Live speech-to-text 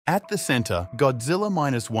At the center, Godzilla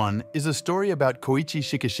 -1 is a story about Koichi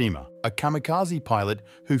Shikishima, a kamikaze pilot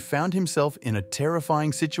who found himself in a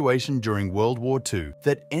terrifying situation during World War II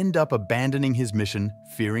that ended up abandoning his mission,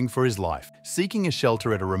 fearing for his life, seeking a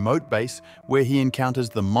shelter at a remote base where he encounters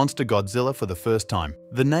the monster Godzilla for the first time.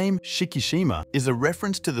 The name Shikishima is a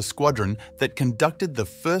reference to the squadron that conducted the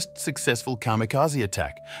first successful kamikaze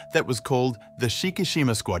attack that was called the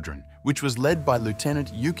Shikishima Squadron, which was led by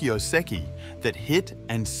Lieutenant Yukio Seki, that hit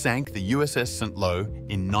and sank the USS St. Lo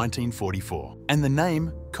in 1944. And the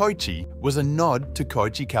name Koichi was a nod to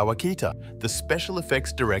Koichi Kawakita, the special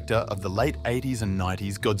effects director of the late 80s and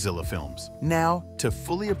 90s Godzilla films. Now, to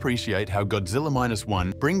fully appreciate how Godzilla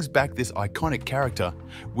 -1 brings back this iconic character,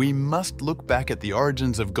 we must look back at the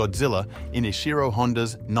origins of Godzilla in Ishiro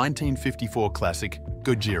Honda's 1954 classic,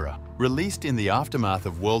 Gojira. Released in the aftermath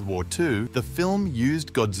of World War II, the film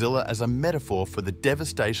used Godzilla as a metaphor for the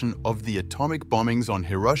devastation of the atomic bombings on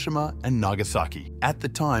Hiroshima and Nagasaki. At the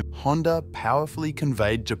time, Honda powerfully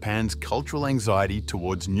conveyed Japan's cultural anxiety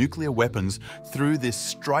towards nuclear weapons through this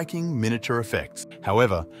striking miniature effects.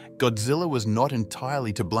 However, Godzilla was not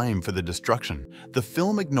entirely to blame for the destruction. The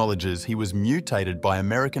film acknowledges he was mutated by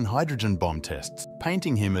American hydrogen bomb tests,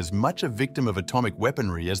 painting him as much a victim of atomic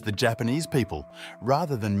weaponry as the Japanese people,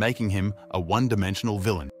 rather than making him a one-dimensional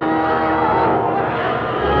villain.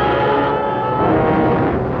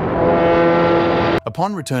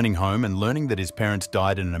 Upon returning home and learning that his parents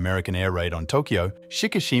died in an American air raid on Tokyo,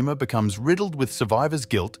 Shikishima becomes riddled with survivor's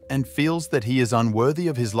guilt and feels that he is unworthy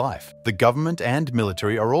of his life. The government and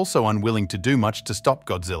military are also unwilling to do much to stop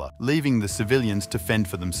Godzilla, leaving the civilians to fend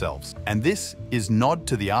for themselves. And this is nod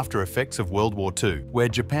to the after effects of World War II, where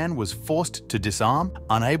Japan was forced to disarm,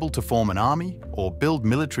 unable to form an army or build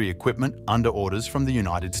military equipment under orders from the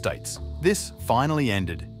United States. This finally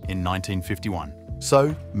ended in 1951.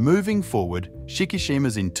 So, moving forward,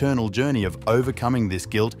 Shikishima's internal journey of overcoming this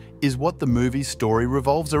guilt is what the movie's story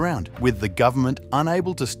revolves around. With the government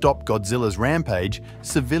unable to stop Godzilla's rampage,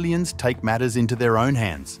 civilians take matters into their own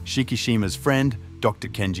hands. Shikishima's friend, Dr.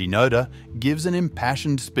 Kenji Noda, gives an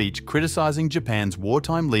impassioned speech criticizing Japan's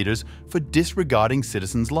wartime leaders for disregarding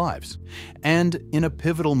citizens' lives. And in a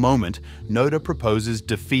pivotal moment, Noda proposes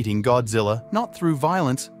defeating Godzilla not through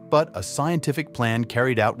violence, but a scientific plan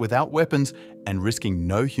carried out without weapons and risking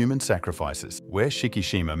no human sacrifices, where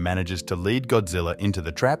Shikishima manages to lead Godzilla into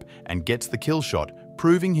the trap and gets the kill shot,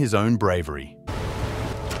 proving his own bravery.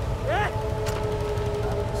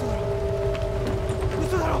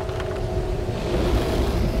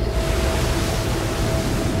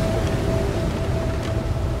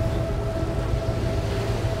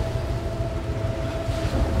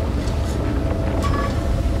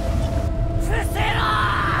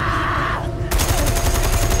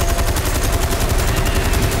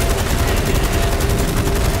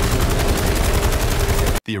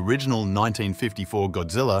 The original 1954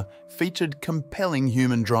 Godzilla featured compelling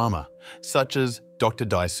human drama, such as Dr.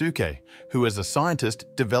 Daisuke, who as a scientist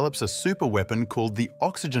develops a super weapon called the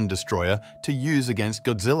Oxygen Destroyer to use against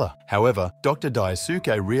Godzilla. However, Dr.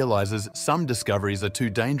 Daisuke realizes some discoveries are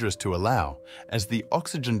too dangerous to allow, as the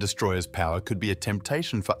Oxygen Destroyer's power could be a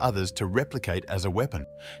temptation for others to replicate as a weapon.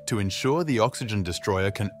 To ensure the Oxygen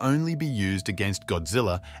Destroyer can only be used against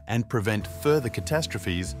Godzilla and prevent further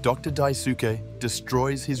catastrophes, Dr. Daisuke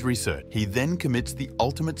destroys his research. He then commits the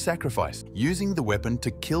ultimate sacrifice, using the weapon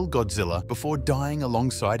to kill Godzilla before dying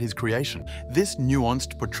alongside his creation. This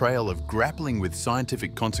nuanced portrayal of grappling with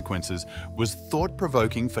scientific consequences was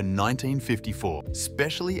thought-provoking for 1954,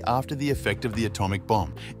 especially after the effect of the atomic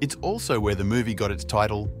bomb. It's also where the movie got its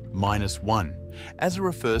title, -1, as it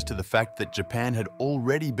refers to the fact that Japan had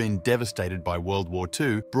already been devastated by World War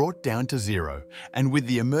II, brought down to 0, and with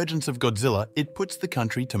the emergence of Godzilla, it puts the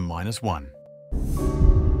country to -1.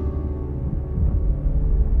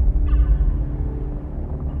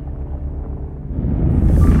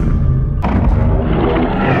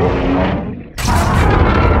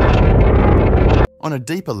 On a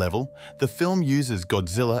deeper level, the film uses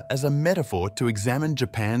Godzilla as a metaphor to examine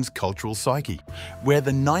Japan's cultural psyche. Where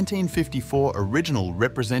the 1954 original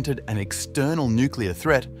represented an external nuclear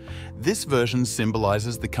threat, this version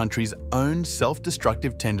symbolizes the country's own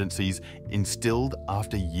self-destructive tendencies instilled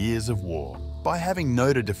after years of war. By having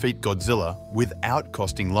Noda defeat Godzilla without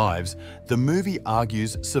costing lives, the movie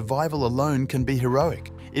argues survival alone can be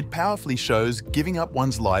heroic. It powerfully shows giving up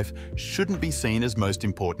one's life shouldn't be seen as most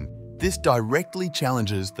important. This directly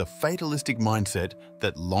challenges the fatalistic mindset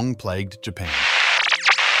that long plagued Japan.